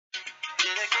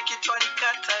Yes,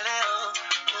 I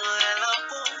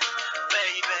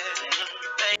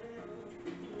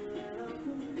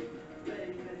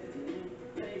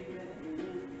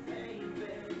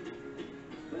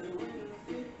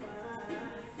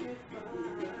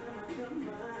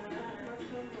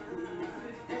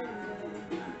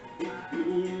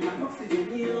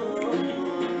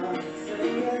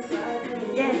do.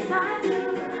 Yes, I do.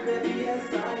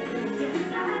 Yes, I do. Yes,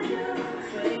 I do.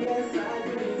 Yes, I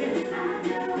do.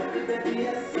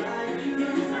 Yes, I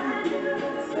do.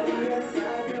 Yes,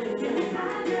 I do. Yes, I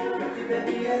do.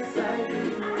 Yes, I do.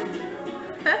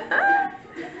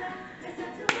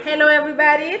 Hello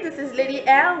everybody, this is Lady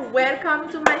L. Welcome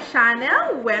to my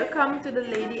channel. Welcome to the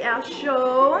Lady L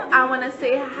show. I want to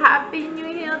say Happy New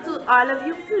Year to all of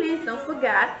you. Please don't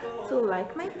forget to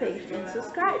like my page and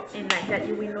subscribe, and like that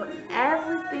you will know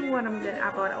everything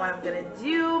about what I'm gonna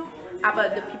do,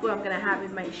 about the people I'm gonna have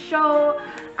in my show,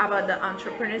 about the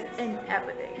entrepreneurs and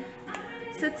everything.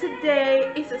 So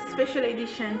today is a special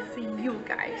edition for you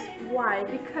guys. Why?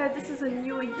 Because this is a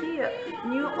new year,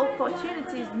 new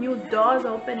opportunities, new doors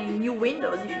opening, new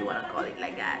windows, if you want to call it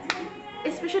like that.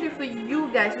 Especially for you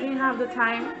guys who didn't have the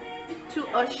time to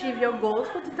achieve your goals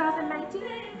for 2019.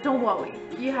 Don't worry,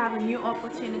 you have a new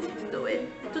opportunity to do it.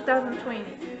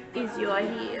 2020 is your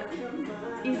year,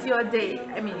 is your day.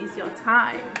 I mean, it's your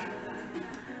time.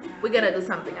 We're gonna do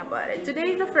something about it.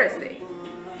 Today is the first day.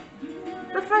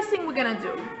 The first thing we're gonna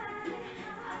do,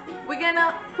 we're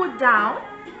gonna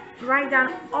write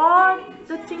down all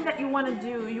the things that you want to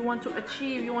do, you want to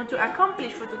achieve, you want to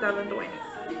accomplish for 2020.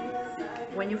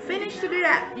 When you finish to do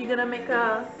that, you're gonna make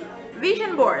a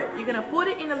vision board. You're gonna put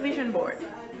it in a vision board,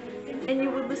 and you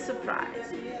will be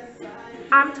surprised.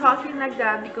 I'm talking like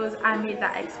that because I made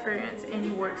that experience and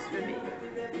it works for me.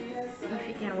 If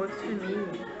it can work for me,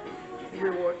 it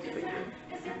will work for you.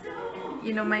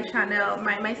 You know, my channel,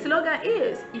 my slogan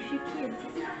is, if you can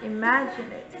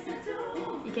imagine it,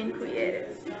 you can create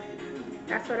it.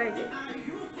 That's what I did.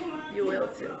 You will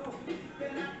too.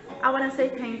 I want to say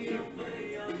thank you.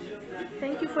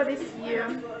 Thank you for this year.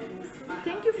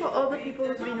 Thank you for all the people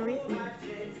who's been with me.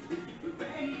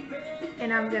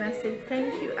 And I'm gonna say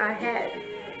thank you ahead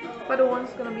for the ones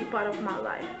gonna be part of my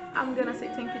life. I'm gonna say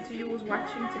thank you to you who's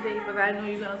watching today, because I know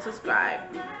you're gonna subscribe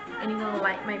and you're gonna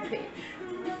like my page.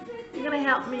 You're gonna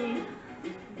help me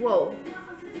grow,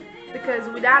 because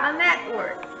without a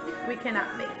network we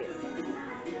cannot make it.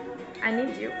 I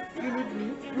need you, you need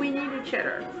me, we need each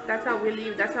other. That's how we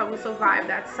live, that's how we survive,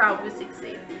 that's how we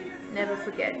succeed. Never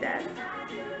forget that.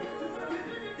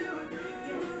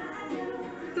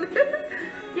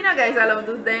 You know guys, I love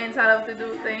to dance, I love to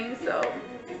do things, so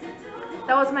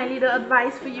that was my little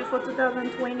advice for you for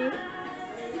 2020.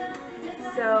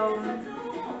 So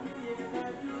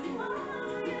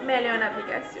mets-le en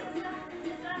application.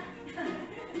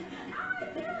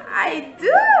 I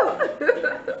do.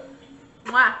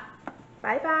 Mwah.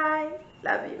 Bye bye.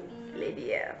 Love you.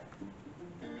 Lady L.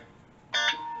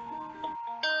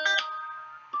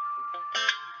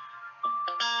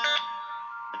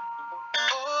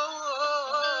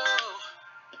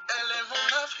 Elle est mon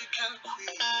African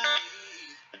queen.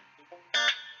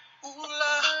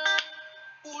 Oula,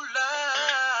 oula.